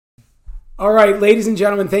All right, ladies and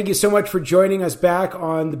gentlemen, thank you so much for joining us back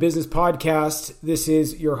on the Business Podcast. This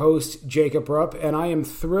is your host, Jacob Rupp, and I am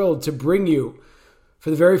thrilled to bring you, for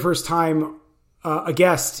the very first time, a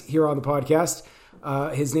guest here on the podcast.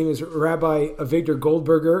 His name is Rabbi Avigdor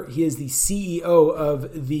Goldberger. He is the CEO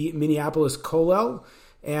of the Minneapolis Kollel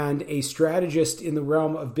and a strategist in the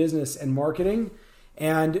realm of business and marketing.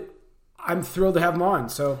 And I'm thrilled to have him on.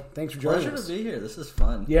 So thanks for joining us. Pleasure to be here. This is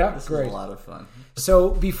fun. Yeah, this great. is a lot of fun.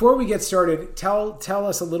 So before we get started, tell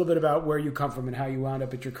us a little bit about where you come from and how you wound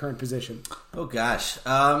up at your current position. Oh gosh,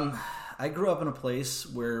 I grew up in a place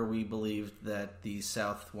where we believed that the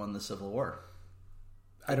South won the Civil War.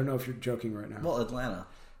 I don't know if you're joking right now. Well, Atlanta.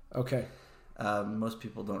 Okay. Most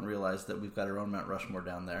people don't realize that we've got our own Mount Rushmore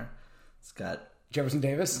down there. It's got Jefferson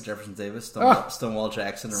Davis, Stonewall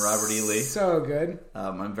Jackson, and Robert E. Lee. So good.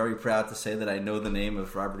 I'm very proud to say that I know the name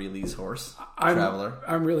of Robert E. Lee's horse, Traveler.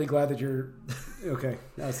 I'm really glad that you're okay.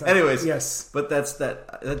 Anyways, yes, but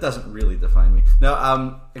that doesn't really define me. No,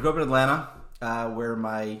 I grew up in Atlanta, where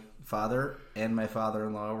my father and my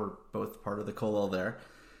father-in-law were both part of the Kollel there.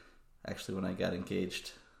 Actually, when I got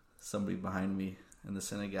engaged, somebody behind me in the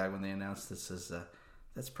synagogue, when they announced this, says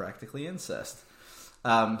that's practically incest.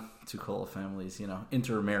 Two Kollel families,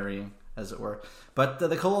 intermarrying, as it were. But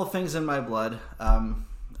the Kollel thing's in my blood. I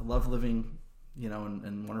love living,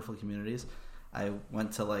 in wonderful communities. I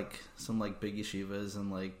went to some big yeshivas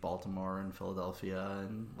in Baltimore and Philadelphia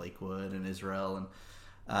and Lakewood and Israel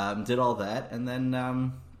and did all that. And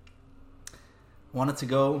then wanted to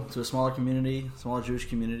go to a smaller Jewish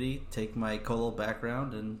community, take my Kollel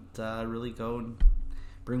background and really go and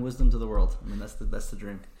bring wisdom to the world. I mean, that's the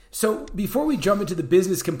dream. So before we jump into the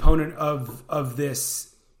business component of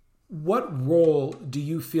this, what role do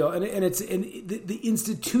you feel, and it's in the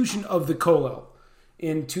institution of the Kollel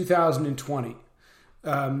in 2020?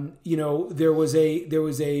 There was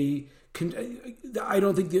a. I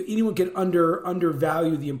don't think that anyone can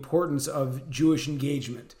undervalue the importance of Jewish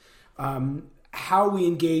engagement, how we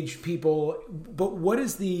engage people. But what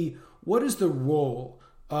is the role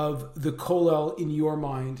of the Kollel in your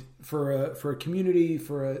mind for a community,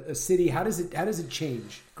 for a city? How does it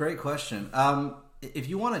change? Great question. If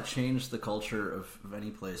you want to change the culture of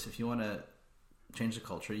any place, if you want to change the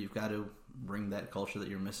culture, you've got to bring that culture that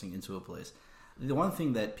you're missing into a place. The one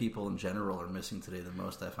thing that people in general are missing today the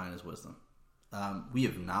most, I find, is wisdom. We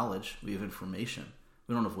have knowledge, we have information,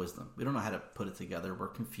 we don't have wisdom. We don't know how to put it together. We're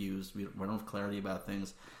confused. We don't have clarity about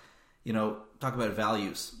things. Talk about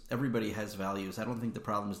values. Everybody has values. I don't think the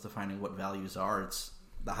problem is defining what values are. It's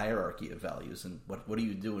the hierarchy of values and what do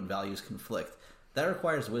you do when values conflict. That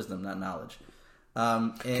requires wisdom, not knowledge.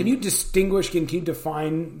 Can you distinguish? Can you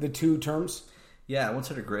define the two terms? Yeah, I once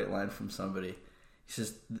heard a great line from somebody. He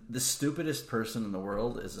says, "The stupidest person in the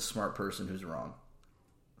world is a smart person who's wrong."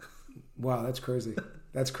 Wow, that's crazy.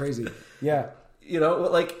 That's crazy. Yeah.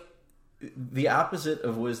 The opposite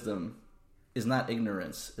of wisdom is not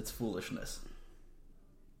ignorance, it's foolishness.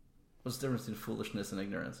 What's the difference between foolishness and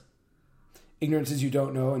ignorance? Ignorance is you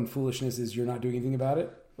don't know, and foolishness is you're not doing anything about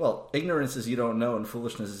it? Well, ignorance is you don't know, and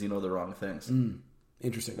foolishness is you know the wrong things.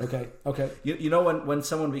 Interesting. Okay. When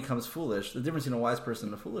someone becomes foolish, the difference between a wise person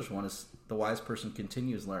and a foolish one is the wise person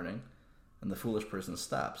continues learning, and the foolish person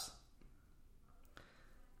stops.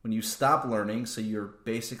 When you stop learning, so you're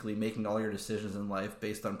basically making all your decisions in life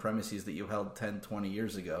based on premises that you held 10, 20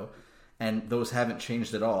 years ago, and those haven't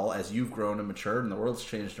changed at all as you've grown and matured and the world's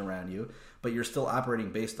changed around you, but you're still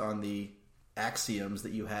operating based on the axioms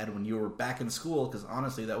that you had when you were back in school, because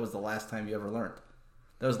honestly, that was the last time you ever learned.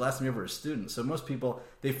 That was the last time you ever were a student. So most people,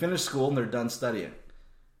 they finish school and they're done studying.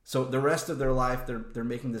 So the rest of their life, they're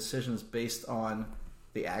making decisions based on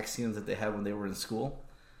the axioms that they had when they were in school.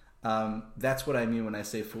 That's what I mean when I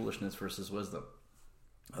say foolishness versus wisdom.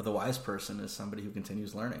 The wise person is somebody who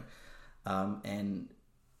continues learning. And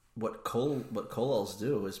what Kollels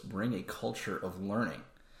do is bring a culture of learning.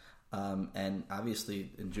 And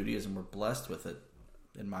obviously in Judaism we're blessed with it.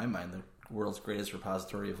 In my mind, the world's greatest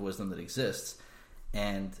repository of wisdom that exists.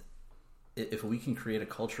 And if we can create a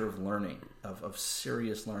culture of learning, of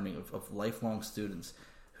serious learning, of lifelong students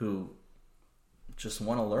who just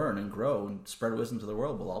want to learn and grow and spread wisdom to the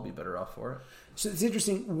world, we'll all be better off for it. So it's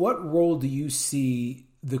interesting. What role do you see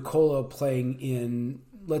the Kollel playing in,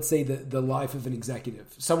 let's say, the life of an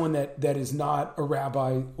executive, someone that is not a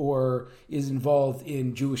rabbi or is involved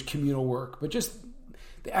in Jewish communal work, but just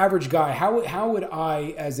the average guy? How would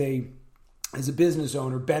I, as a business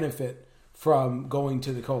owner, benefit from going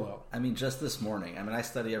to the Kollel? I mean, just this morning. I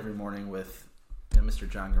study every morning with Mr.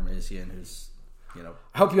 John Garmazian, who's,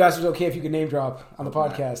 I hope you asked it was okay if you could name drop on the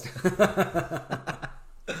podcast.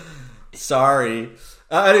 Sorry.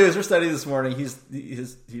 Anyways, we're studying this morning.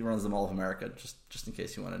 He runs the Mall of America, just in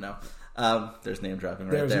case you want to know. There's name dropping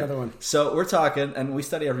right there. There's another one. So we're talking, and we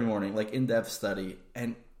study every morning, like in-depth study.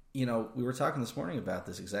 And, we were talking this morning about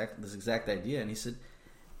this exact idea, and he said,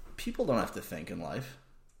 people don't have to think in life.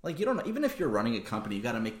 Like, you don't, even if you're running a company, you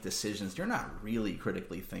got to make decisions. You're not really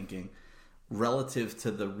critically thinking relative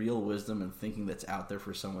to the real wisdom and thinking that's out there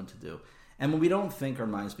for someone to do. And when we don't think, our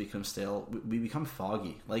minds become stale. We become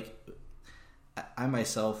foggy. Like, I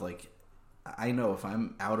myself, I know if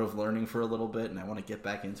I'm out of learning for a little bit and I want to get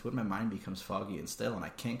back into it, my mind becomes foggy and stale, and I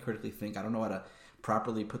can't critically think. I don't know how to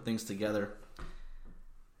properly put things together.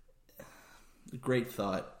 A great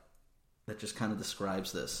thought that just kind of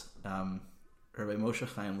describes this. Rabbi Moshe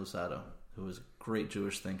Chaim Luzzatto, who was a great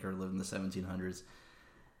Jewish thinker, lived in the 1700s.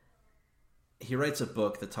 He writes a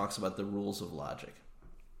book that talks about the rules of logic.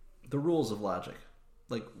 The rules of logic.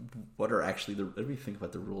 Like, what are actually what do we think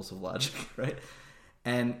about the rules of logic, right?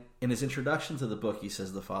 And in his introduction to the book, he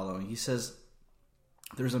says the following. He says,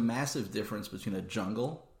 there's a massive difference between a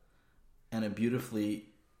jungle and a beautifully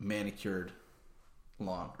manicured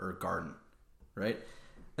lawn or garden, right?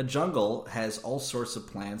 A jungle has all sorts of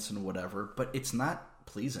plants and whatever, but it's not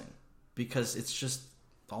pleasing because it's just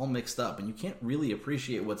all mixed up, and you can't really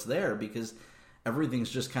appreciate what's there because everything's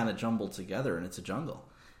just kind of jumbled together, and it's a jungle.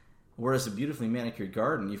 Whereas a beautifully manicured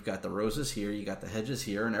garden, you've got the roses here, you got the hedges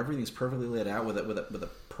here, and everything's perfectly laid out with a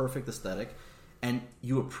perfect aesthetic, and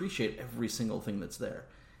you appreciate every single thing that's there.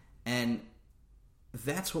 And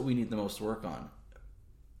that's what we need the most work on.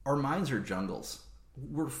 Our minds are jungles.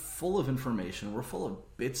 We're full of information. We're full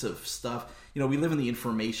of bits of stuff. We live in the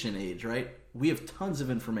information age, right? We have tons of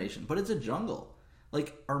information, but it's a jungle.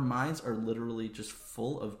 Like, our minds are literally just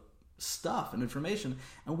full of stuff and information,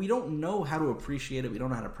 and we don't know how to appreciate it. We don't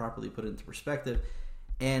know how to properly put it into perspective.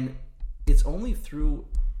 And it's only through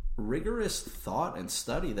rigorous thought and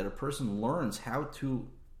study that a person learns how to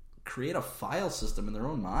create a file system in their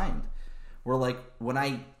own mind, where, like, when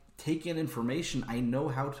I take in information, I know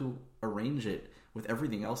how to arrange it with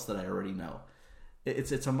everything else that I already know.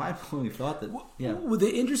 It's a mind-blowing thought that, yeah. Well,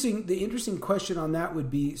 the interesting question on that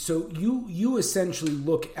would be, so you essentially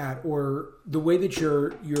look at, or the way that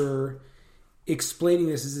you're explaining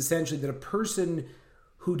this is essentially that a person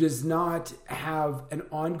who does not have an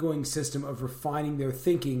ongoing system of refining their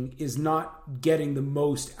thinking is not getting the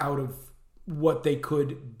most out of what they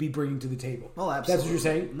could be bringing to the table. Well, absolutely. That's what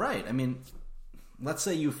you're saying? Right. I mean, let's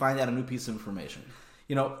say you find out a new piece of information.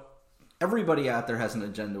 Everybody out there has an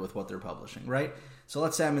agenda with what they're publishing, right? So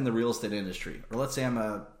let's say I'm in the real estate industry, or let's say I'm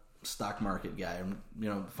a stock market guy,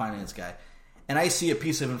 or, finance guy, and I see a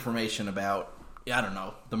piece of information about, I don't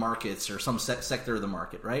know, the markets or some sector of the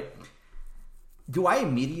market, right? Do I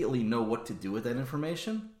immediately know what to do with that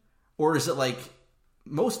information? Or is it like,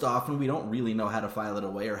 most often we don't really know how to file it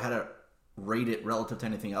away or how to rate it relative to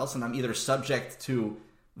anything else, and I'm either subject to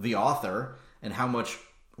the author and how much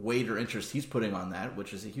weight or interest he's putting on that,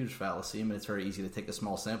 which is a huge fallacy. I mean, it's very easy to take a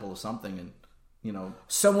small sample of something and,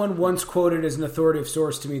 Someone once quoted as an authoritative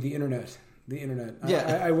source to me the internet.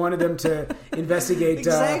 Yeah. I wanted them to investigate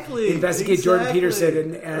exactly. Jordan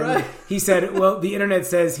Peterson, and right. He said, well, the internet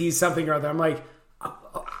says he's something or other. I'm like,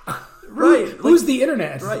 right. Who's the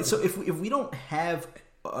internet? Right. So if we don't have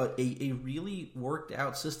a really worked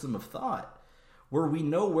out system of thought where we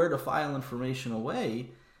know where to file information away,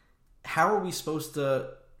 how are we supposed to,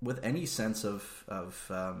 with any sense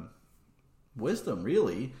of wisdom,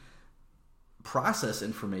 really, process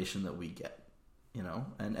information that we get?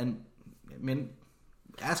 And I mean,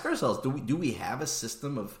 ask ourselves: do we have a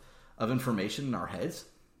system of information in our heads?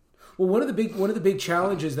 Well, one of the big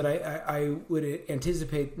challenges that I would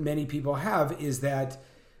anticipate many people have is that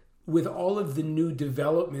with all of the new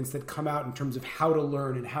developments that come out in terms of how to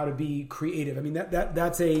learn and how to be creative, I mean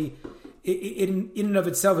that's in and of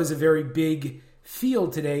itself is a very big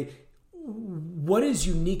field today. What is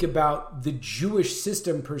unique about the Jewish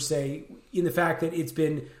system per se, in the fact that it's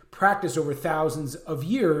been practiced over thousands of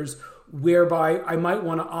years, whereby I might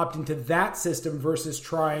want to opt into that system versus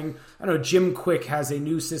trying, I don't know, Jim Quick has a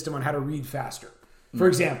new system on how to read faster, for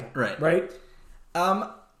example. Right? I'm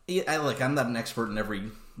not an expert in every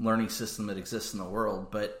learning system that exists in the world,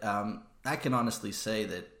 but I can honestly say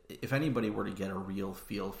that if anybody were to get a real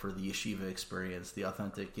feel for the yeshiva experience, the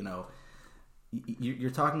authentic, you're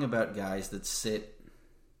talking about guys that sit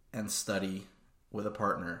and study with a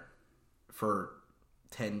partner for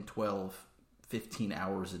 10, 12, 15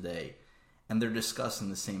 hours a day, and they're discussing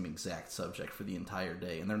the same exact subject for the entire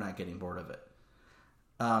day, and they're not getting bored of it.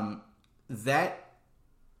 That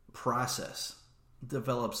process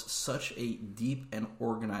develops such a deep and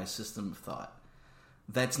organized system of thought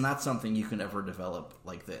that's not something you can ever develop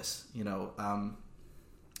like this,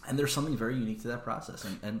 and there's something very unique to that process.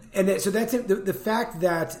 So that's it. The fact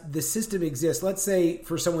that the system exists, let's say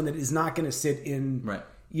for someone that is not going to sit in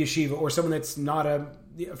yeshiva, or someone that's not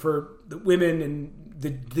for the women and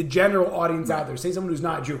the general audience out there, say someone who's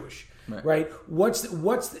not Jewish, right?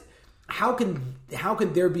 How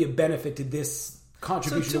can there be a benefit to this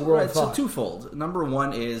contribution to world thought? So twofold. Number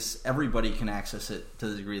one is everybody can access it to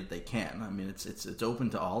the degree that they can. I mean, it's open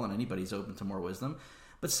to all, and anybody's open to more wisdom.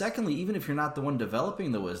 But secondly, even if you're not the one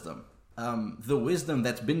developing the wisdom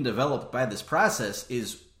that's been developed by this process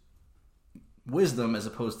is wisdom as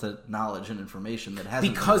opposed to knowledge and information that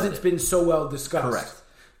hasn't because it's been so well discussed. Correct.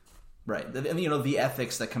 Right. And the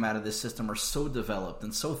ethics that come out of this system are so developed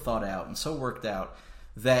and so thought out and so worked out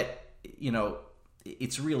that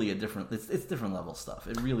it's really it's different level stuff.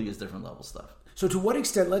 It really is different level stuff. So to what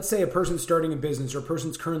extent, let's say a person's starting a business or a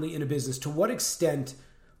person's currently in a business, to what extent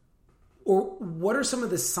or what are some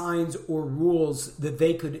of the signs or rules that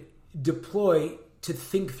they could deploy to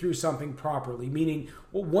think through something properly? Meaning,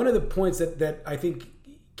 one of the points that I think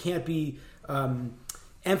can't be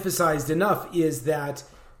emphasized enough is that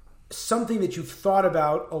something that you've thought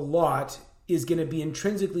about a lot is going to be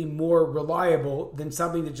intrinsically more reliable than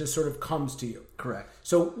something that just sort of comes to you. Correct.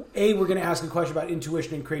 So, we're going to ask a question about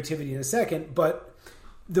intuition and creativity in a second, but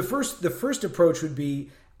the first approach would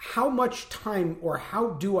be, how much time or how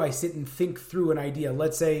do I sit and think through an idea?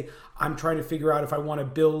 Let's say I'm trying to figure out if I want to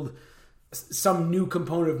build some new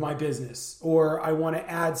component of my business, or I want to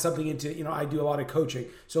add something into, I do a lot of coaching.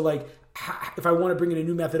 So if I want to bring in a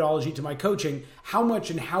new methodology to my coaching, how much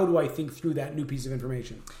and how do I think through that new piece of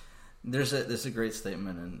information? There's a great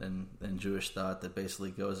statement in Jewish thought that basically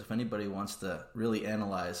goes, if anybody wants to really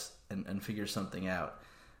analyze and figure something out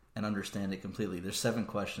and understand it completely, there's 7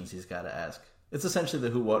 questions he's got to ask. It's essentially the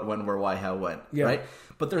who, what, when, where, why, how, when, right?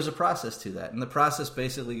 But there's a process to that. And the process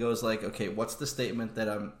basically goes like, okay, what's the statement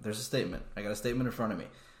there's a statement. I got a statement in front of me.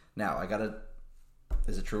 Now,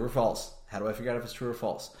 is it true or false? How do I figure out if it's true or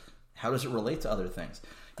false? How does it relate to other things?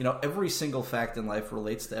 Every single fact in life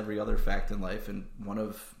relates to every other fact in life in one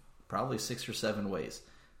of probably 6 or 7 ways.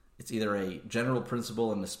 It's either a general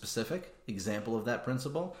principle and a specific example of that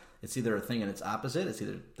principle. It's either a thing and its opposite. It's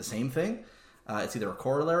either the same thing. It's either a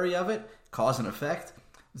corollary of it, cause and effect.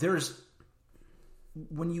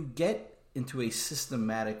 When you get into a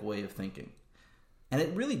systematic way of thinking, and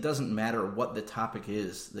it really doesn't matter what the topic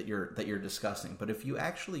is that you're discussing, but if you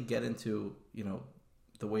actually get into,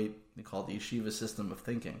 the way they call it the yeshiva system of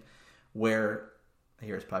thinking, where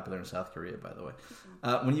here it's popular in South Korea, by the way.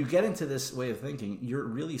 When you get into this way of thinking, you're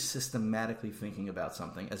really systematically thinking about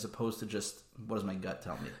something as opposed to just, what does my gut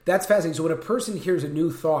tell me? That's fascinating. So when a person hears a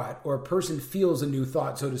new thought or a person feels a new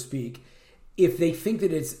thought, so to speak, if they think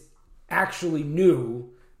that it's actually new,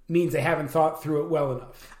 means they haven't thought through it well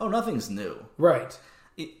enough. Oh, nothing's new. Right.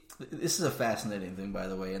 This is a fascinating thing, by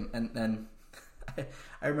the way. And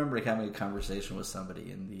I remember having a conversation with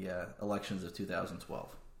somebody in the elections of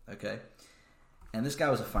 2012. Okay? And this guy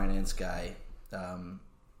was a finance guy,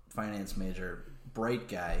 finance major, bright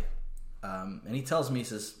guy. And he tells me, he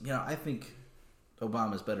says, I think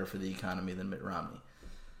Obama's better for the economy than Mitt Romney.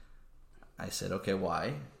 I said, okay,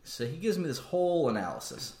 why? So he gives me this whole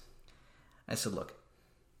analysis. I said, look,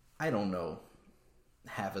 I don't know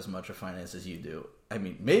half as much of finance as you do. I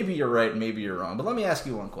mean, maybe you're right, maybe you're wrong. But let me ask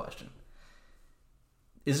you one question.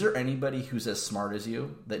 Is there anybody who's as smart as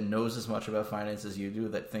you, that knows as much about finance as you do,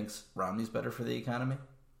 that thinks Romney's better for the economy?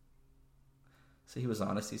 So he was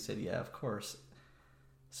honest. He said, yeah, of course.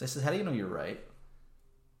 So I said, how do you know you're right?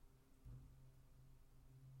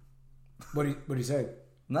 What do you say?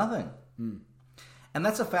 Nothing. And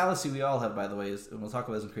that's a fallacy we all have, by the way, and we'll talk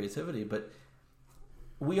about this in creativity, but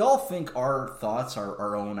we all think our thoughts are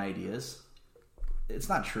our own ideas. It's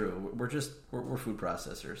not true. We're food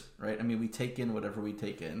processors, right? I mean, we take in whatever we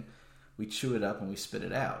take in, we chew it up, and we spit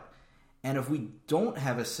it out. And if we don't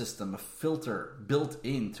have a system, a filter built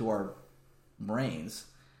into our brains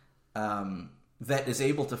that is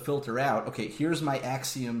able to filter out, okay, here's my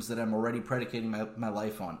axioms that I'm already predicating my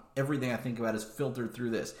life on. Everything I think about is filtered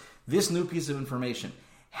through this new piece of information.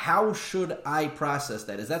 How should I process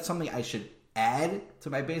that? Is that something I should add to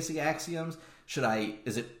my basic axioms?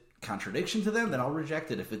 Is it contradiction to them? Then I'll reject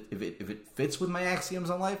it. If it fits with my axioms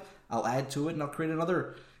on life, I'll add to it and I'll create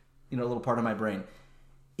another, little part of my brain.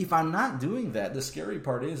 If I'm not doing that, the scary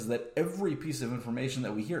part is that every piece of information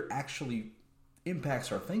that we hear actually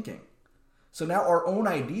impacts our thinking. So now our own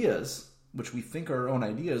ideas, which we think are our own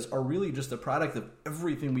ideas, are really just a product of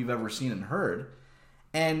everything we've ever seen and heard.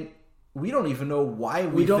 And we don't even know why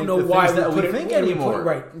we don't think know the why things we that put we it, think anymore.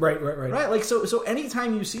 Right. Right. Like so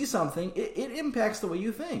anytime you see something, it impacts the way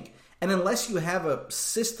you think. And unless you have a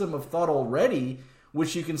system of thought already,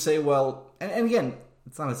 which you can say, well, and again,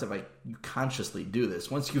 it's not as if you consciously do this.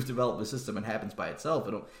 Once you've developed a system, it happens by itself.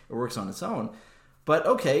 It works on its own. But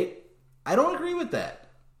okay, I don't agree with that.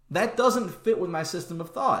 That doesn't fit with my system of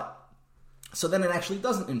thought. So then it actually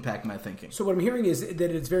doesn't impact my thinking. So what I'm hearing is that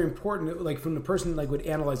it's very important, like from the person like would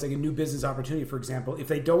analyze like a new business opportunity, for example, if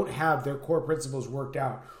they don't have their core principles worked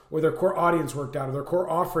out, or their core audience worked out, or their core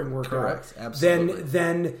offering worked Correct. out, Absolutely.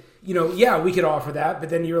 then yeah, we could offer that, but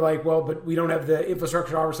then you're like, well, but we don't have the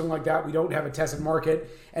infrastructure to offer something like that. We don't have a tested market,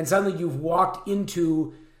 and suddenly you've walked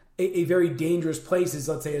into a very dangerous place, as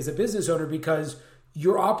let's say as a business owner, because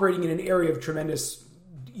you're operating in an area of tremendous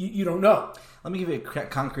you don't know. Let me give you a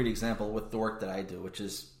concrete example with the work that I do, which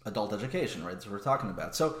is adult education, right? That's what we're talking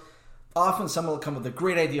about. So often someone will come with a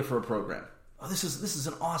great idea for a program. Oh, this is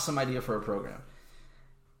an awesome idea for a program.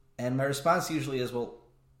 And my response usually is, well,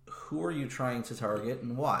 who are you trying to target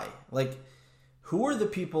and why? Like, who are the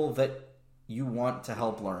people that you want to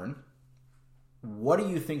help learn? What do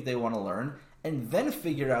you think they want to learn? And then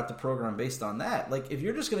figure out the program based on that. Like, if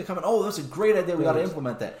you're just going to come in, oh, that's a great idea, we got to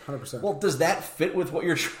implement that. 100%. Well, does that fit with what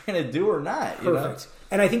you're trying to do or not? Perfect.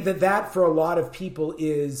 And I think that for a lot of people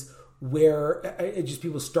is where just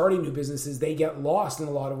people starting new businesses, they get lost in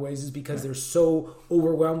a lot of ways, is because they're so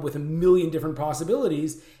overwhelmed with a million different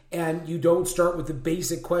possibilities, and you don't start with the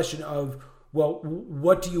basic question of, well,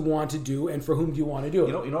 what do you want to do, and for whom do you want to do it?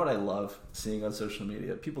 You know what I love seeing on social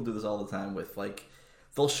media? People do this all the time with, like,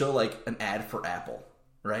 they'll show like an ad for Apple,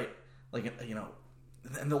 right? Like, you know,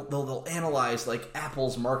 and they'll analyze like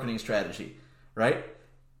Apple's marketing strategy, right?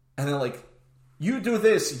 And then like, you do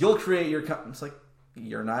this, you'll create your company. It's like,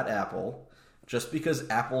 you're not Apple. Just because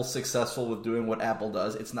Apple's successful with doing what Apple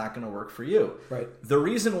does, it's not going to work for you. Right. The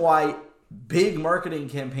reason why big marketing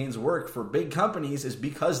campaigns work for big companies is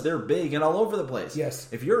because they're big and all over the place. Yes.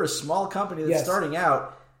 If you're a small company that's starting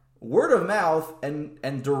out, word of mouth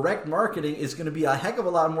and direct marketing is going to be a heck of a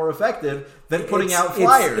lot more effective than putting out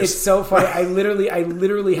flyers. It's so funny. I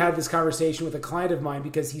literally had this conversation with a client of mine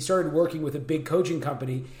because he started working with a big coaching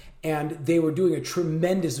company, and they were doing a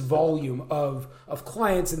tremendous volume of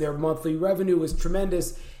clients, and their monthly revenue was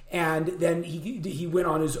tremendous. And then he went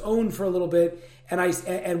on his own for a little bit,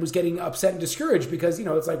 and was getting upset and discouraged because, you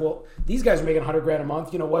know, it's like, well, these guys are making $100,000 a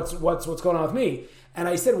month. You know, what's going on with me? And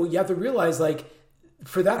I said, well, you have to realize, like,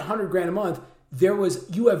 for that $100,000 a month,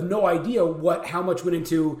 you have no idea how much went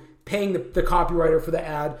into paying the copywriter for the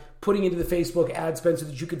ad, putting into the Facebook ad spend so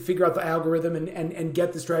that you could figure out the algorithm and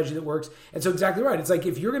get the strategy that works. And so exactly right. It's like,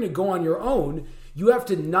 if you're going to go on your own, you have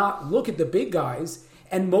to not look at the big guys.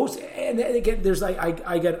 And again, there's like,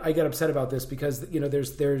 I get upset about this because, you know,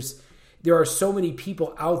 there are so many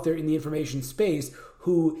people out there in the information space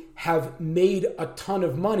who have made a ton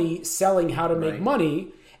of money selling how to make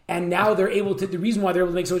money. And now they're able to, the reason why they're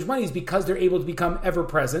able to make so much money is because they're able to become ever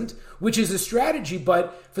present, which is a strategy.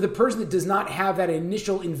 But for the person that does not have that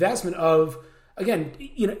initial investment of, again,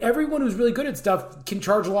 you know, everyone who's really good at stuff can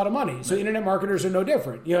charge a lot of money. So internet marketers are no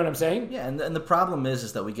different. You know what I'm saying? Yeah. And the problem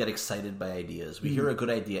is that we get excited by ideas. We hear a good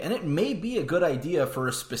idea, and it may be a good idea for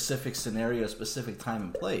a specific scenario, a specific time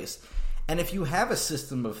and place. And if you have a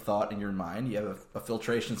system of thought in your mind, you have a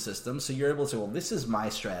filtration system, so you're able to say, well, this is my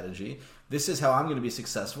strategy. This is how I'm going to be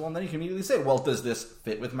successful. And then you can immediately say, well, does this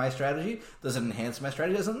fit with my strategy? Does it enhance my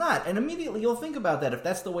strategy? Does it not? And immediately you'll think about that if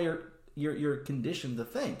that's the way you're conditioned to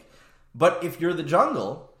think. But if you're the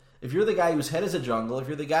jungle, if you're the guy whose head is a jungle, if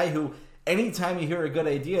you're the guy who anytime you hear a good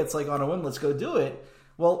idea, it's like on a whim, let's go do it.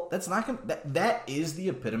 Well, that's not going that is the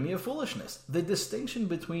epitome of foolishness. The distinction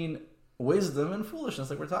between wisdom and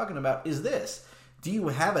foolishness, like we're talking about, is this: do you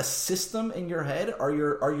have a system in your head? Are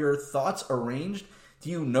your thoughts arranged? Do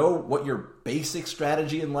you know what your basic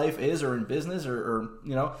strategy in life is, or in business, or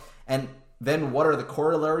you know? And then what are the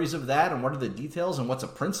corollaries of that, and what are the details, and what's a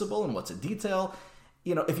principle, and what's a detail?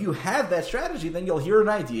 You know, if you have that strategy, then you'll hear an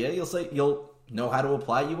idea, you'll know how to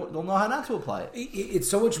apply it, you'll know how not to apply it. It's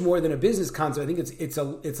so much more than a business concept. I think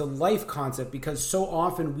it's a life concept, because so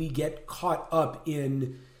often we get caught up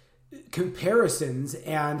in comparisons,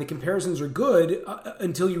 and the comparisons are good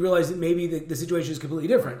until you realize that maybe the situation is completely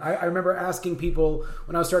different. I remember asking people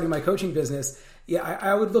when I was starting my coaching business,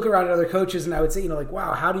 I would look around at other coaches and I would say, you know, like,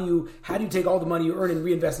 wow, how do you take all the money you earn and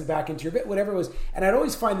reinvest it back into your bit, whatever it was. And I'd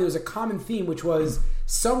always find there was a common theme, which was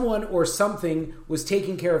someone or something was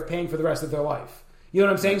taking care of paying for the rest of their life. You know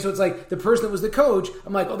what I'm saying? So it's like the person that was the coach,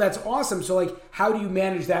 I'm like, oh, that's awesome. So like, how do you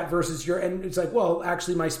manage that versus and it's like, well,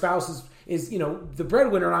 actually my spouse is the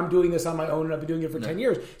breadwinner and I'm doing this on my own and I've been doing it for 10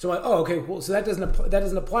 years. So I'm like, oh, okay, well, so that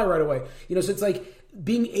doesn't apply right away. So it's like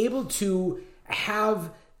being able to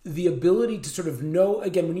have the ability to sort of know,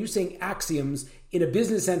 again, when you're saying axioms, in a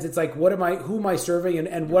business sense, it's like, who am I serving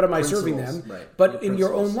and what am I serving them? Right. But in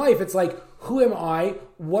your own life, it's like, who am I?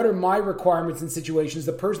 What are my requirements in situations?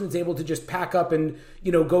 The person that's able to just pack up and,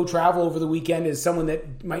 go travel over the weekend is someone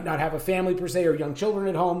that might not have a family per se or young children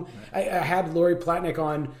at home. Right. I had Lori Platnick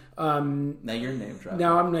on. Now you're name dropping.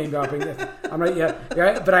 Now I'm name dropping. I'm right. Yeah.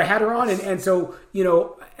 Right? But I had her on. And so,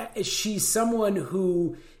 she's someone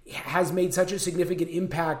who has made such a significant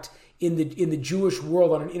impact in the Jewish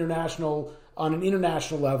world on an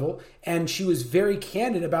international level, and she was very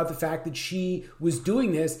candid about the fact that she was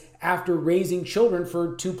doing this after raising children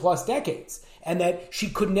for 2+ decades, and that she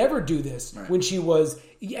could never do this when she was.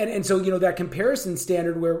 And so that comparison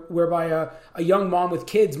standard whereby a young mom with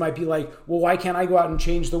kids might be like, well, why can't I go out and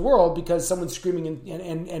change the world because someone's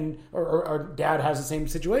screaming or dad has the same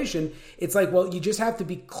situation? It's like, well, you just have to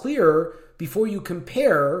be clear before you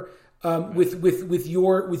compare with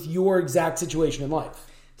your exact situation in life.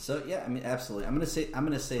 So yeah, I mean, absolutely. I'm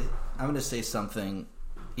gonna say something.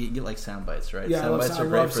 You like sound bites, right? Yeah, sound bites are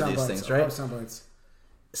great for these things, right? I love sound bites.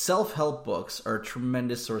 Self-help books are a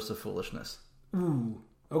tremendous source of foolishness. Ooh,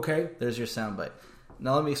 okay. There's your sound bite.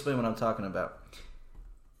 Now let me explain what I'm talking about.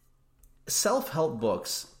 Self-help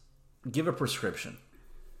books give a prescription,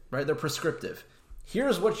 right? They're prescriptive.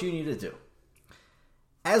 Here's what you need to do.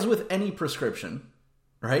 As with any prescription,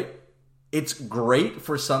 right? It's great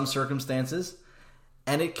for some circumstances,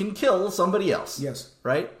 and it can kill somebody else. Yes.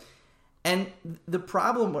 Right? And the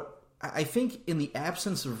problem, I think, in the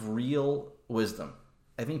absence of real wisdom,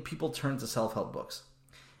 I think people turn to self-help books.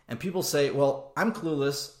 And people say, well, I'm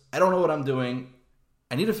clueless. I don't know what I'm doing.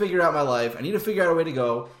 I need to figure out my life. I need to figure out a way to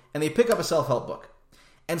go. And they pick up a self-help book.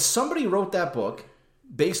 And somebody wrote that book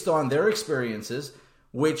based on their experiences,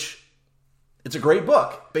 which it's a great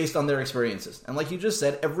book based on their experiences. And like you just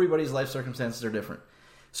said, everybody's life circumstances are different.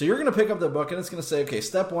 So you're going to pick up the book and it's going to say, okay,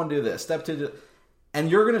 step 1, do this. Step 2, do... And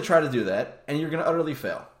you're going to try to do that, and you're going to utterly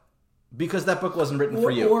fail. Because that book wasn't written for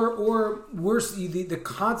you. Or worse, the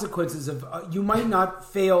consequences of... you might not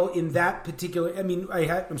fail in that particular... I mean,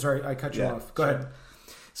 I'm sorry, I cut you off. Go ahead.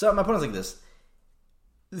 So my point is like this.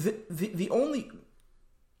 The only...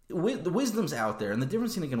 The wisdom's out there, and the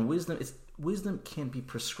difference in, again, wisdom can't be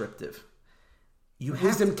prescriptive.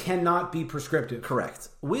 Wisdom cannot be prescriptive. Correct.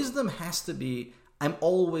 Wisdom has to be... I'm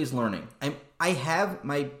always learning. I have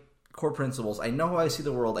my core principles. I know how I see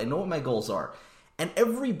the world. I know what my goals are. And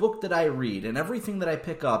every book that I read and everything that I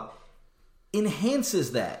pick up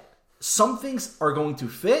enhances that. Some things are going to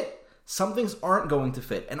fit. Some things aren't going to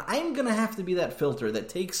fit. And I'm going to have to be that filter that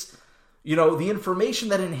takes, the information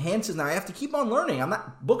that enhances. Now, I have to keep on learning.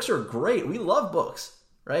 Books are great. We love books,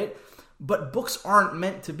 right? But books aren't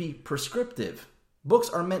meant to be prescriptive. Books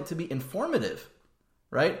are meant to be informative,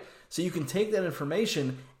 right? So you can take that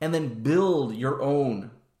information and then build your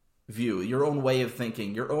own view, your own way of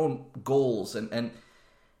thinking, your own goals. And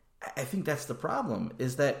I think that's the problem,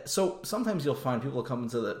 is that, so sometimes you'll find people come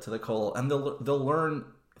into the kollel and they'll learn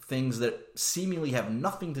things that seemingly have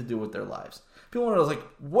nothing to do with their lives. People are like,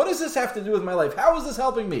 what does this have to do with my life? How is this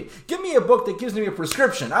helping me? Give me a book that gives me a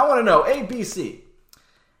prescription. I want to know A, B, C.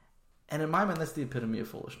 And in my mind, that's the epitome of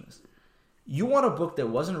foolishness. You want a book that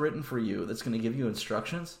wasn't written for you, that's going to give you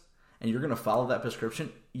instructions, and you're going to follow that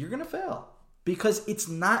prescription, you're going to fail. Because it's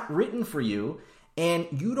not written for you, and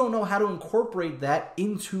you don't know how to incorporate that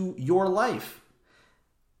into your life.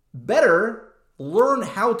 Better learn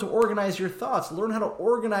how to organize your thoughts. Learn how to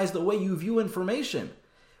organize the way you view information.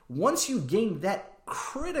 Once you gain that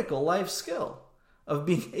critical life skill of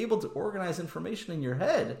being able to organize information in your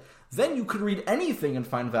head, then you could read anything and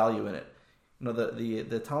find value in it.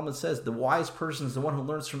 The Talmud says the wise person is the one who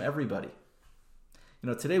learns from everybody.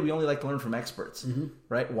 Today we only like to learn from experts,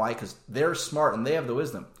 right? Why? Because they're smart and they have the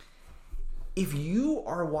wisdom. If you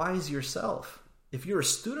are wise yourself, if you're a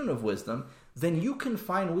student of wisdom, then you can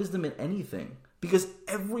find wisdom in anything. Because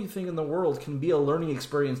everything in the world can be a learning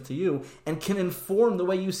experience to you and can inform the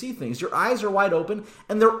way you see things. Your eyes are wide open,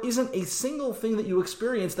 and there isn't a single thing that you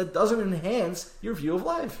experience that doesn't enhance your view of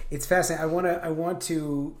life. It's fascinating. I want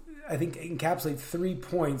to encapsulate 3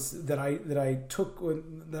 points that I took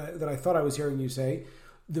that I thought I was hearing you say.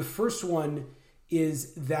 The first one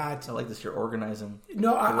is that I like this. You're organizing.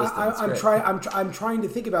 No, I'm trying to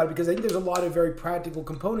think about it because I think there's a lot of very practical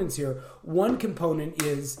components here. One component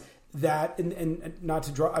is that, and not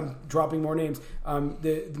to draw, I'm dropping more names.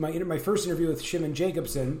 My first interview with Shimon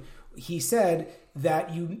Jacobson, he said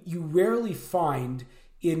that you rarely find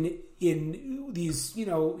in these,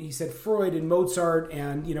 he said Freud and Mozart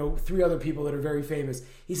and, 3 other people that are very famous.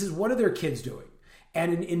 He says, what are their kids doing?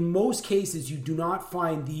 And in most cases, you do not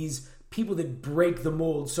find these people that break the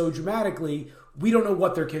mold so dramatically. We don't know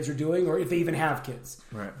what their kids are doing or if they even have kids.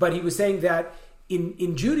 Right. But he was saying that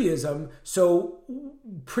in Judaism, so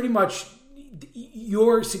pretty much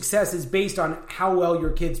your success is based on how well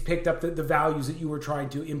your kids picked up the values that you were trying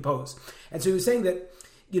to impose. And so he was saying that,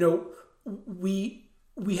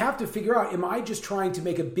 we have to figure out, am I just trying to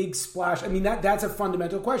make a big splash? I mean, that's a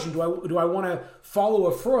fundamental question. Do I want to follow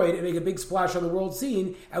a Freud and make a big splash on the world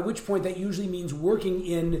scene? At which point that usually means working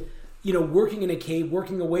in a cave,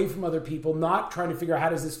 working away from other people, not trying to figure out how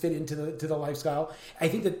does this fit into the lifestyle. I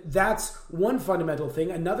think that's one fundamental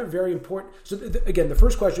thing. Another very important. So again, the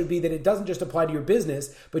first question would be that it doesn't just apply to your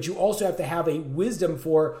business, but you also have to have a wisdom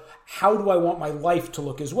for how do I want my life to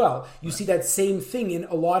look as well. You see that same thing in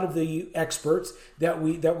a lot of the experts that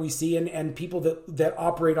we see and people that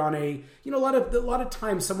operate on a lot of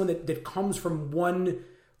times someone that comes from one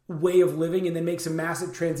way of living and then makes a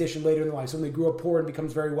massive transition later in their life. So when they grew up poor and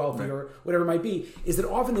becomes very wealthy or whatever it might be, is that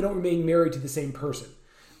often they don't remain married to the same person.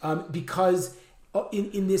 Because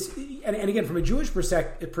in this, and again, from a Jewish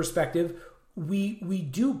perspective, we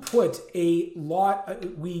do put a lot,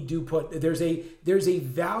 there's a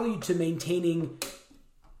value to maintaining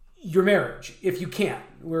your marriage if you can.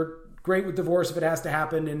 We're great with divorce if it has to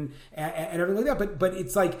happen and everything like that. But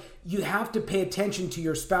it's like you have to pay attention to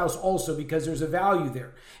your spouse also because there's a value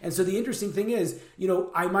there. And so the interesting thing is,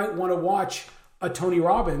 I might want to watch a Tony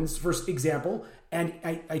Robbins, for example, and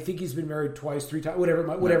I think he's been married twice, 3 times, whatever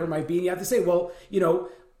it might be. And you have to say, well,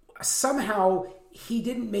 somehow he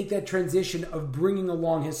didn't make that transition of bringing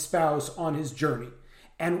along his spouse on his journey.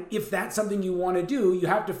 And if that's something you want to do, you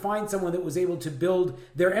have to find someone that was able to build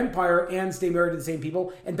their empire and stay married to the same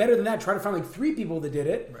people. And better than that, try to find like 3 people that did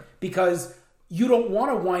it, because you don't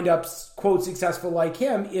want to wind up, quote, successful like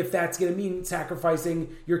him if that's going to mean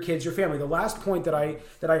sacrificing your kids, your family. The last point that I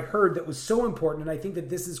heard that was so important, and I think that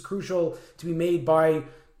this is crucial to be made by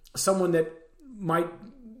someone that might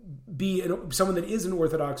be someone that is an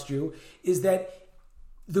Orthodox Jew, is that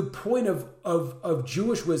the point of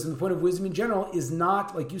Jewish wisdom, the point of wisdom in general, is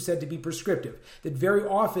not, like you said, to be prescriptive. That very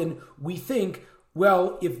often we think,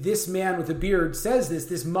 well, if this man with a beard says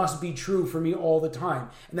this must be true for me all the time.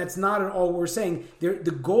 And that's not at all what we're saying.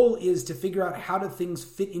 The goal is to figure out how do things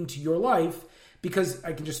fit into your life, because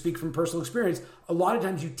I can just speak from personal experience. A lot of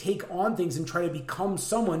times you take on things and try to become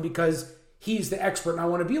someone because he's the expert and I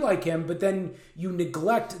want to be like him, but then you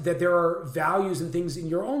neglect that there are values and things in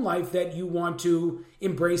your own life that you want to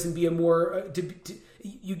embrace and be a more,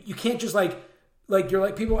 you can't just like you're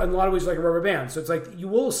like people in a lot of ways like a rubber band. So it's like you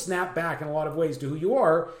will snap back in a lot of ways to who you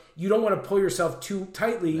are. You don't want to pull yourself too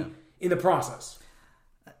tightly in the process.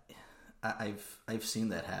 I've seen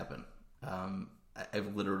that happen.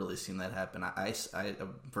 I've literally seen that happen. I'm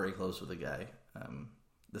very close with a guy.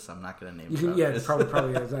 This I'm not going to name. Yeah, it's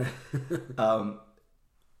probably is.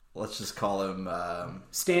 Let's just call him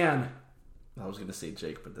Stan. I was going to say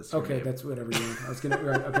Jake, but that's okay. Name. That's whatever you mean. I was going to.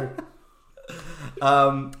 Right, okay.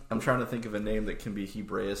 I'm trying to think of a name that can be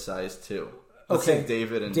Hebraicized too. Let's say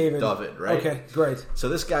David and David, right? Okay, great. So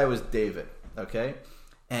this guy was David, okay?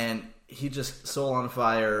 And he just soul on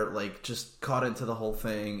fire, like just caught into the whole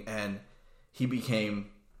thing, and he became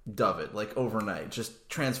David, like overnight. Just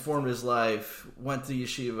transformed his life, went to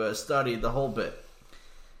yeshiva, studied the whole bit.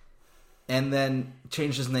 And then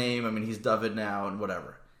changed his name. I mean, he's David now and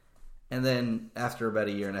whatever. And then after about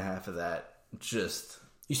a year and a half of that, just...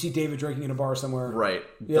 You see David drinking in a bar somewhere. Right.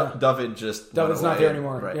 Yeah. David just... David's not there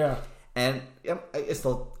anymore. Right. Yeah. And I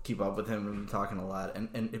still keep up with him and we've been talking a lot. And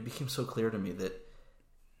it became so clear to me that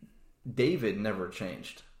David never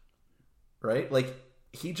changed. Right? Like,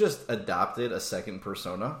 he just adopted a second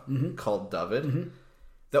persona called David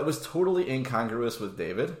that was totally incongruous with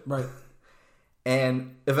David. Right.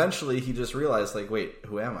 And eventually he just realized, like, wait,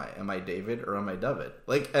 who am I? Am I David or am I David?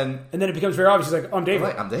 Like, and then it becomes very obvious. He's like, I'm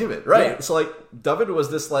David. I'm David, right? Yeah. So, like, David was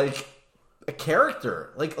this, like, a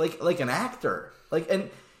character, like an actor. Like, and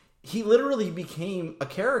he literally became a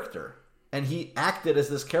character. And he acted as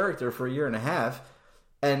this character for a year and a half.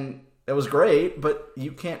 And it was great, but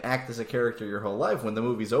you can't act as a character your whole life. When the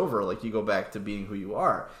movie's over, like, you go back to being who you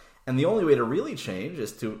are. And the only way to really change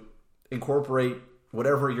is to incorporate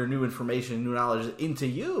whatever your new information, new knowledge is into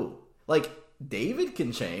you. Like, David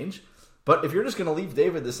can change, but if you're just going to leave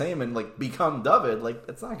David the same and, like, become David, like,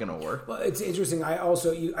 that's not going to work. Well, it's interesting.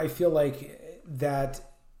 I feel like that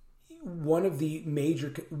one of the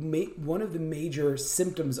major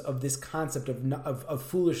symptoms of this concept of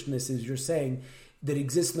foolishness, as you're saying, that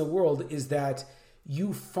exists in the world is that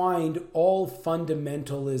you find all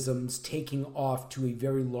fundamentalisms taking off to a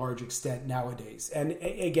very large extent nowadays. And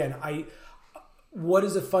again, what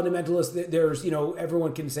is a fundamentalist? There's,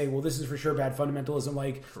 everyone can say, well, this is for sure bad fundamentalism,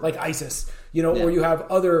 like ISIS, or you have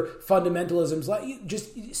other fundamentalisms, like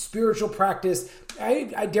just spiritual practice.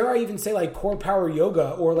 I dare I even say like core power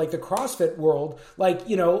yoga, or like the CrossFit world, like,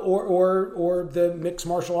 or the mixed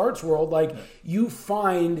martial arts world. Like you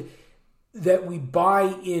find that we buy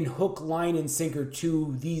in hook, line, and sinker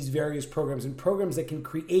to these various programs, and programs that can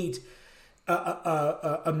create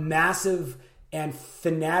a massive and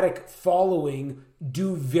fanatic following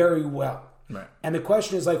do very well. Right. And the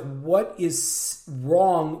question is, like, what is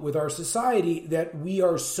wrong with our society that we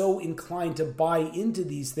are so inclined to buy into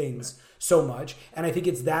these things so much? And I think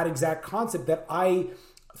it's that exact concept that I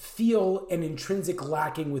feel an intrinsic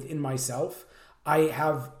lacking within myself. I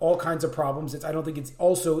have all kinds of problems. I don't think it's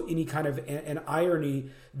also any kind of an irony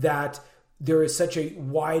that there is such a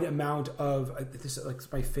wide amount of this is like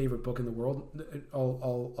my favorite book in the world.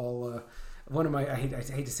 One of my I hate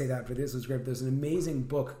to say that, but this was great. There's an amazing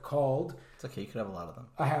book called. It's okay. You could have a lot of them.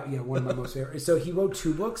 I have one of my most favorite. So he wrote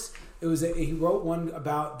two books. He wrote one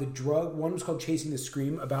about the drug. One was called Chasing the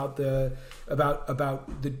Scream, about the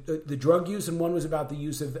drug use, and one was about the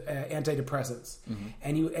use of antidepressants.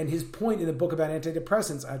 Mm-hmm. And his point in the book about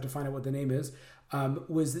antidepressants, I have to find out what the name is,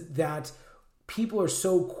 was that people are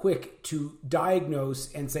so quick to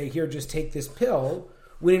diagnose and say, here, just take this pill,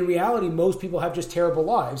 when in reality, most people have just terrible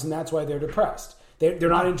lives, and that's why they're depressed. They're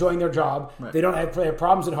not enjoying their job. Right. They don't have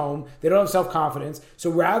problems at home. They don't have self-confidence.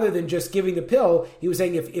 So rather than just giving the pill, he was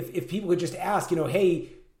saying if people could just ask, hey,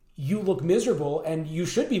 you look miserable and you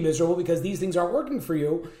should be miserable because these things aren't working for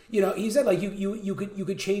you. He said like you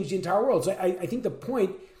could change the entire world. So I think the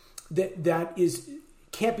point that is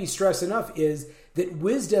can't be stressed enough is that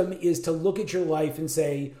wisdom is to look at your life and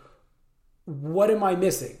say, what am I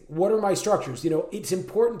missing? What are my structures? It's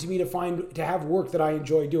important to me to have work that I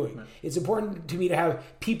enjoy doing. Right. It's important to me to have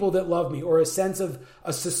people that love me, or a sense of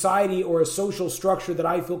a society or a social structure that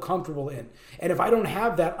I feel comfortable in. And if I don't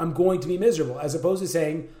have that, I'm going to be miserable, as opposed to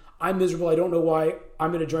saying, I'm miserable, I don't know why,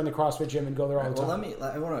 I'm going to join the CrossFit gym and go there all the time. Well,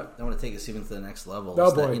 I want to take this even to the next level.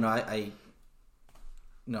 Oh, boy. I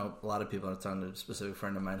a lot of people, I'm talking to a specific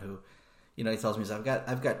friend of mine who, he tells me,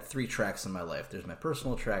 I've got 3 tracks in my life. There's my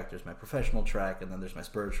personal track, there's my professional track, and then there's my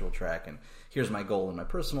spiritual track. And here's my goal in my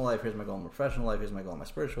personal life, here's my goal in my professional life, here's my goal in my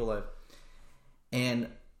spiritual life. And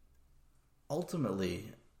ultimately,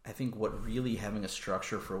 I think what really having a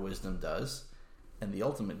structure for wisdom does, and the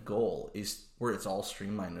ultimate goal, is where it's all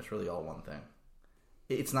streamlined. It's really all one thing.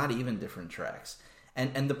 It's not even different tracks.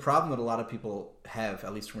 And the problem that a lot of people have,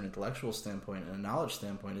 at least from an intellectual standpoint and a knowledge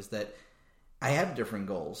standpoint, is that I have different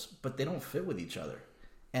goals, but they don't fit with each other.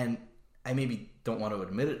 And I maybe don't want to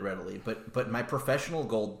admit it readily, but my professional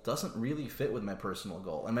goal doesn't really fit with my personal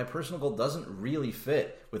goal. And my personal goal doesn't really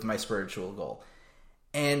fit with my spiritual goal.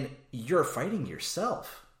 And you're fighting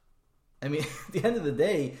yourself. I mean, at the end of the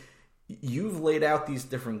day, you've laid out these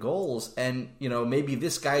different goals, and maybe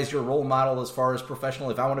this guy's your role model as far as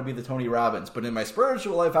professional, if I want to be the Tony Robbins, but in my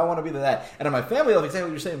spiritual life, I want to be that. And in my family life, exactly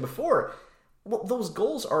what you're saying before, well, those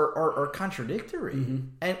goals are contradictory. Mm-hmm.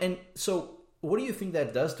 And so what do you think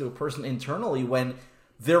that does to a person internally when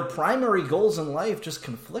their primary goals in life just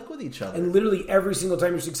conflict with each other? And literally every single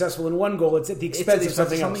time you're successful in one goal, it's at the expense of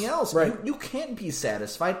something else. Right. You can't be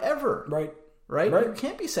satisfied ever. Right. You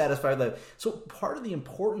can't be satisfied with that. So part of the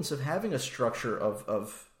importance of having a structure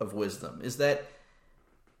of wisdom is that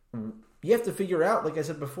you have to figure out, like I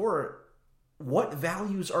said before, what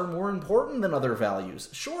values are more important than other values.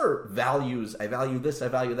 Sure, values, I value this, I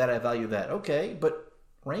value that, I value that. Okay, but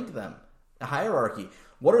rank them. A hierarchy.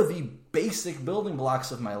 What are the basic building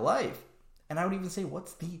blocks of my life? And I would even say,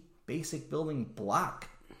 what's the basic building block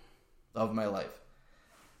of my life?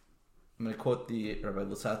 I'm going to quote the Rabbi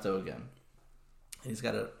Luzzatto again. He's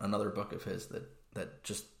got another book of his that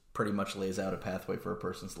just pretty much lays out a pathway for a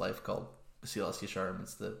person's life called Mesilas Yesharim.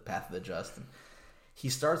 It's the Path of the Just. And he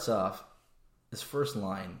starts off, his first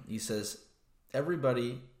line, he says,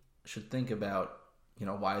 everybody should think about,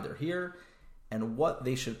 why they're here and what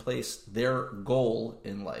they should place their goal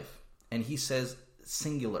in life. And he says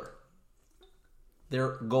singular.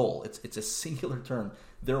 Their goal. It's a singular term.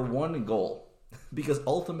 Their one goal. Because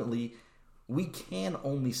ultimately, we can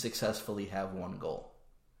only successfully have one goal.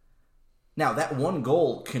 Now, that one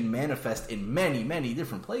goal can manifest in many, many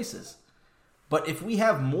different places. But if we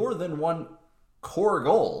have more than one core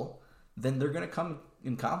goal, then they're going to come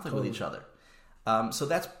in conflict with each other. So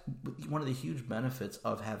that's one of the huge benefits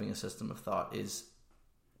of having a system of thought is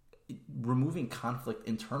removing conflict,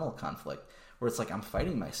 internal conflict, where it's like I'm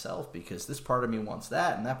fighting myself because this part of me wants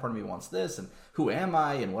that and that part of me wants this, and who am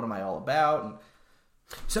I and what am I all about? And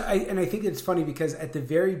so I think it's funny because at the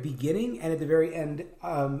very beginning and at the very end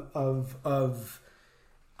on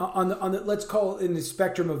the let's call it in the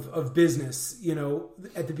spectrum of business, you know,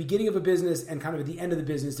 at the beginning of a business and kind of at the end of the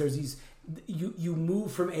business, there's these you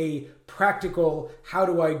move from a practical how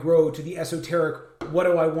do I grow to the esoteric what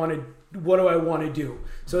do I want to do.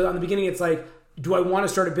 So on the beginning it's like, do I want to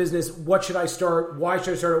start a business? What should I start? Why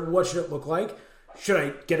should I start it? What should it look like? Should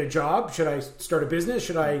I get a job? Should I start a business?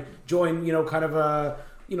 Should I join, you know, kind of a,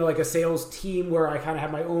 you know, like a sales team where I kind of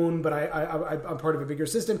have my own, but I'm part of a bigger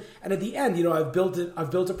system. And at the end, you know, I've built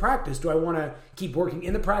a practice. Do I want to keep working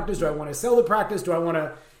in the practice? Do I want to sell the practice? Do I want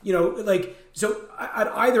to, you know, like, so at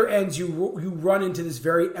either ends, you run into this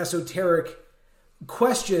very esoteric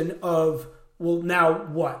question of, well, now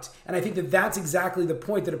what? And I think that that's exactly the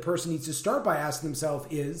point that a person needs to start by asking themselves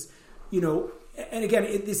is, you know, and again,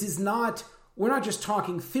 this is not, we're not just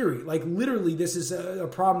talking theory. Like literally, this is a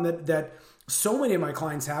problem that so many of my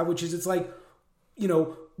clients have, which is it's like, you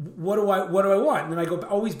know, what do I want? And then I go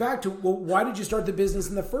always back to, well, why did you start the business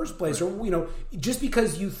in the first place? Or, you know, just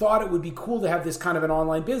because you thought it would be cool to have this kind of an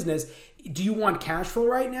online business, do you want cash flow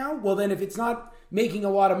right now? Well, then if it's not making a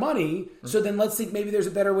lot of money, so then let's think maybe there's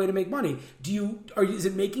a better way to make money. Is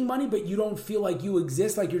it making money, but you don't feel like you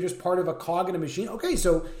exist, like you're just part of a cog in a machine? Okay,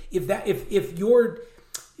 so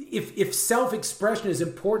if self-expression is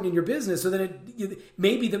important in your business, so then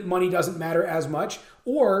maybe the money doesn't matter as much,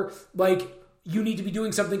 or like you need to be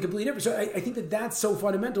doing something completely different. So I think that's so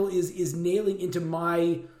fundamental is nailing into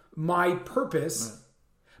my purpose. Right.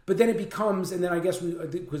 But then it becomes, and then I guess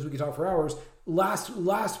because we could talk for hours.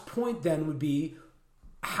 Last point then would be,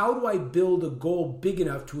 how do I build a goal big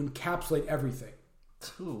enough to encapsulate everything?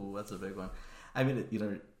 Ooh, that's a big one. I mean, you know,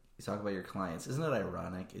 you talk about your clients. Isn't it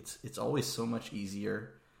ironic? It's always so much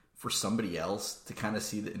easier for somebody else to kind of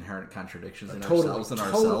see the inherent contradictions in ourselves and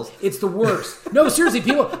ourselves. It's the worst. No, seriously,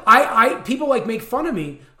 people like make fun of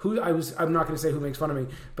me. I'm not going to say who makes fun of me,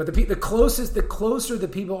 but the closer the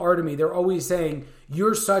people are to me, they're always saying,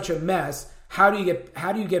 "You're such a mess. How do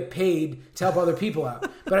you get paid to help other people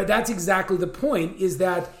out?" But that's exactly the point. Is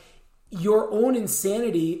that your own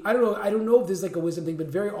insanity? I don't know if there's like a wisdom thing, but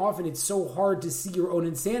very often it's so hard to see your own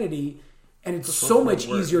insanity. And it's so much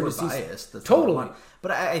easier to see. Biased, totally. But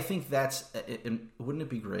I think wouldn't it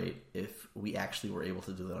be great if we actually were able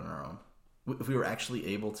to do that on our own? If we were actually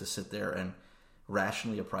able to sit there and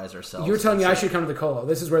rationally apprise ourselves. You're telling me I should come to the Colo.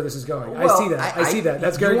 This is where this is going. Well, I see that.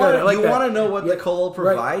 That's very good. I like you want to know what the Colo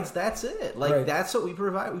provides? Right. That's it. That's what we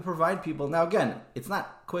provide. We provide people. Now, again, it's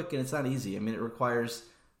not quick and it's not easy. I mean, it requires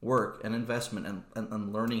work and investment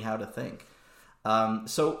and learning how to think.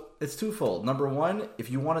 So it's twofold. Number one,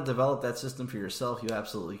 if you want to develop that system for yourself, you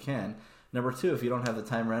absolutely can. Number two, if you don't have the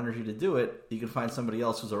time or energy to do it, you can find somebody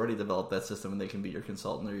else who's already developed that system and they can be your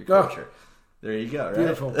consultant or your coacher. There you go.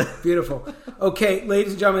 Right? Beautiful. Okay,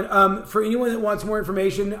 ladies and gentlemen, for anyone that wants more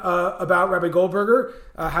information about Rabbi Goldberger,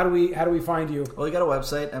 how do we find you? Well, you got a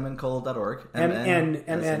website, mncolel.org. MN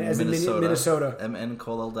as in Minnesota.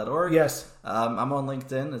 mncolel.org. Yes. I'm on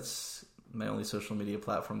LinkedIn. It's my only social media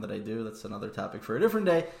platform that I do. That's another topic for a different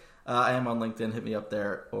day. I am on LinkedIn. Hit me up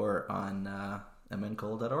there, or on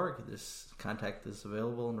mncolel.org. This contact is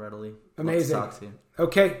available and readily. Amazing. Talk to you.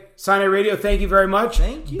 Okay, Sinai Radio, thank you very much.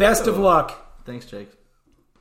 Thank you. Best of luck. Thanks, Jake.